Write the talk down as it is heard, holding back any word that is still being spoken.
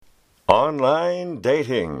Online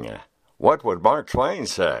dating. What would Mark Twain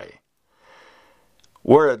say?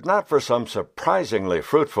 Were it not for some surprisingly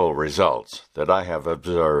fruitful results that I have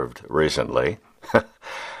observed recently,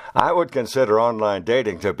 I would consider online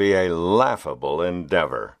dating to be a laughable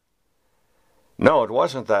endeavor. No, it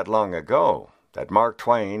wasn't that long ago that Mark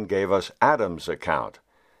Twain gave us Adam's account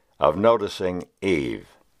of noticing Eve.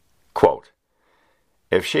 Quote,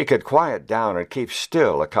 "If she could quiet down and keep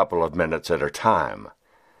still a couple of minutes at a time,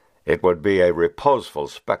 it would be a reposeful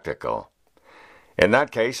spectacle. In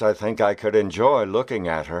that case, I think I could enjoy looking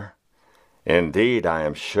at her. Indeed, I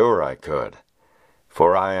am sure I could,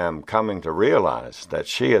 for I am coming to realize that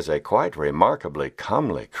she is a quite remarkably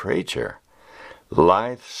comely creature,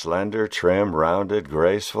 lithe, slender, trim, rounded,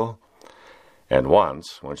 graceful. And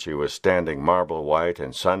once, when she was standing marble-white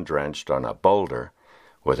and sun-drenched on a boulder,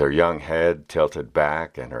 with her young head tilted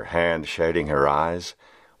back and her hand shading her eyes,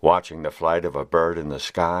 watching the flight of a bird in the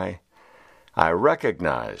sky, I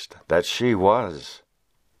recognized that she was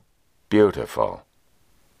beautiful."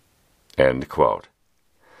 End quote.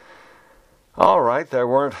 All right, there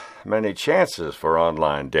weren't many chances for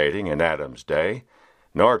online dating in Adam's day,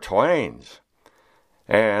 nor Twain's.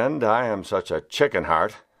 And I am such a chicken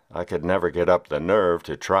heart, I could never get up the nerve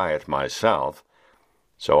to try it myself,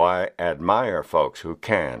 so I admire folks who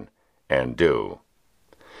can and do.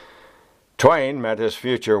 Twain met his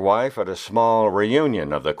future wife at a small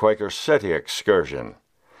reunion of the Quaker City excursion,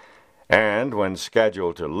 and when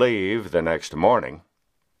scheduled to leave the next morning,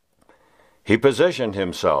 he positioned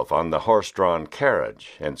himself on the horse-drawn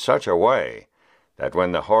carriage in such a way that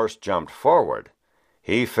when the horse jumped forward,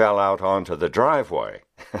 he fell out onto the driveway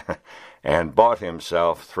and bought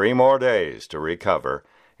himself 3 more days to recover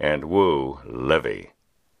and woo Livy.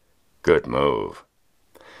 Good move.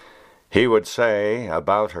 He would say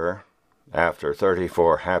about her, after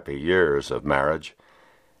 34 happy years of marriage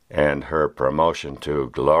and her promotion to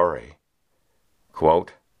glory,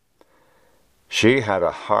 quote, "She had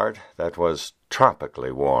a heart that was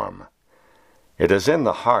tropically warm. It is in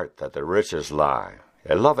the heart that the riches lie.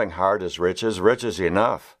 A loving heart is riches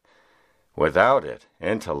enough. Without it,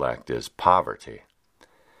 intellect is poverty.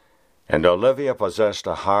 And Olivia possessed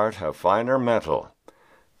a heart of finer metal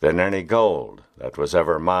than any gold that was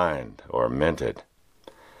ever mined or minted.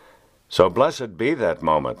 So blessed be that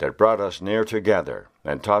moment that brought us near together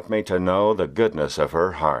and taught me to know the goodness of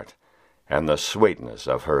her heart and the sweetness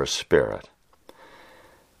of her spirit.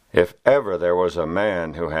 If ever there was a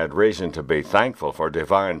man who had reason to be thankful for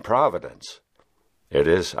divine providence, it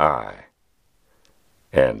is I."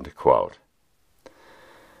 End quote.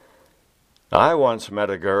 I once met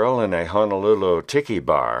a girl in a Honolulu tiki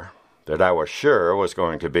bar that I was sure was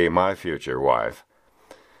going to be my future wife.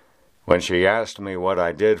 When she asked me what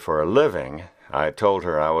I did for a living, I told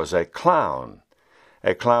her I was a clown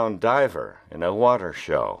diver in a water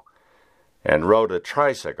show, and rode a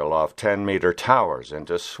tricycle off 10-meter towers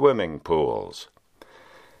into swimming pools.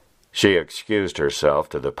 She excused herself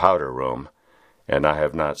to the powder room, and I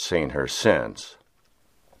have not seen her since,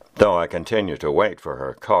 though I continue to wait for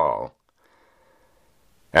her call.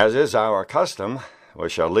 As is our custom, we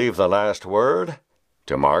shall leave the last word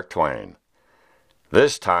to Mark Twain,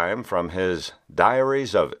 this time from his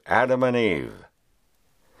Diaries of Adam and Eve.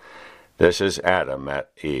 This is Adam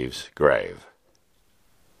at Eve's grave.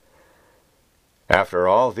 "After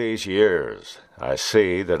all these years, I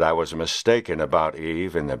see that I was mistaken about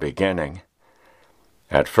Eve in the beginning.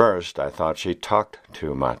 At first, I thought she talked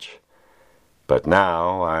too much, but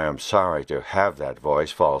now I am sorry to have that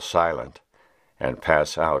voice fall silent and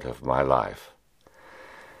pass out of my life.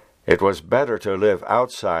 It was better to live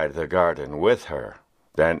outside the garden with her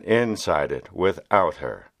than inside it without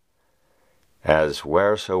her, as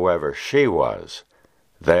wheresoever she was,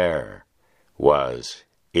 there was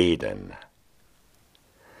Eden."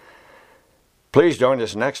 Please join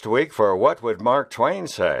us next week for What Would Mark Twain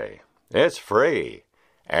Say? It's free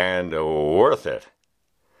and worth it.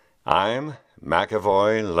 I'm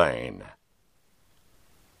McAvoy Lane.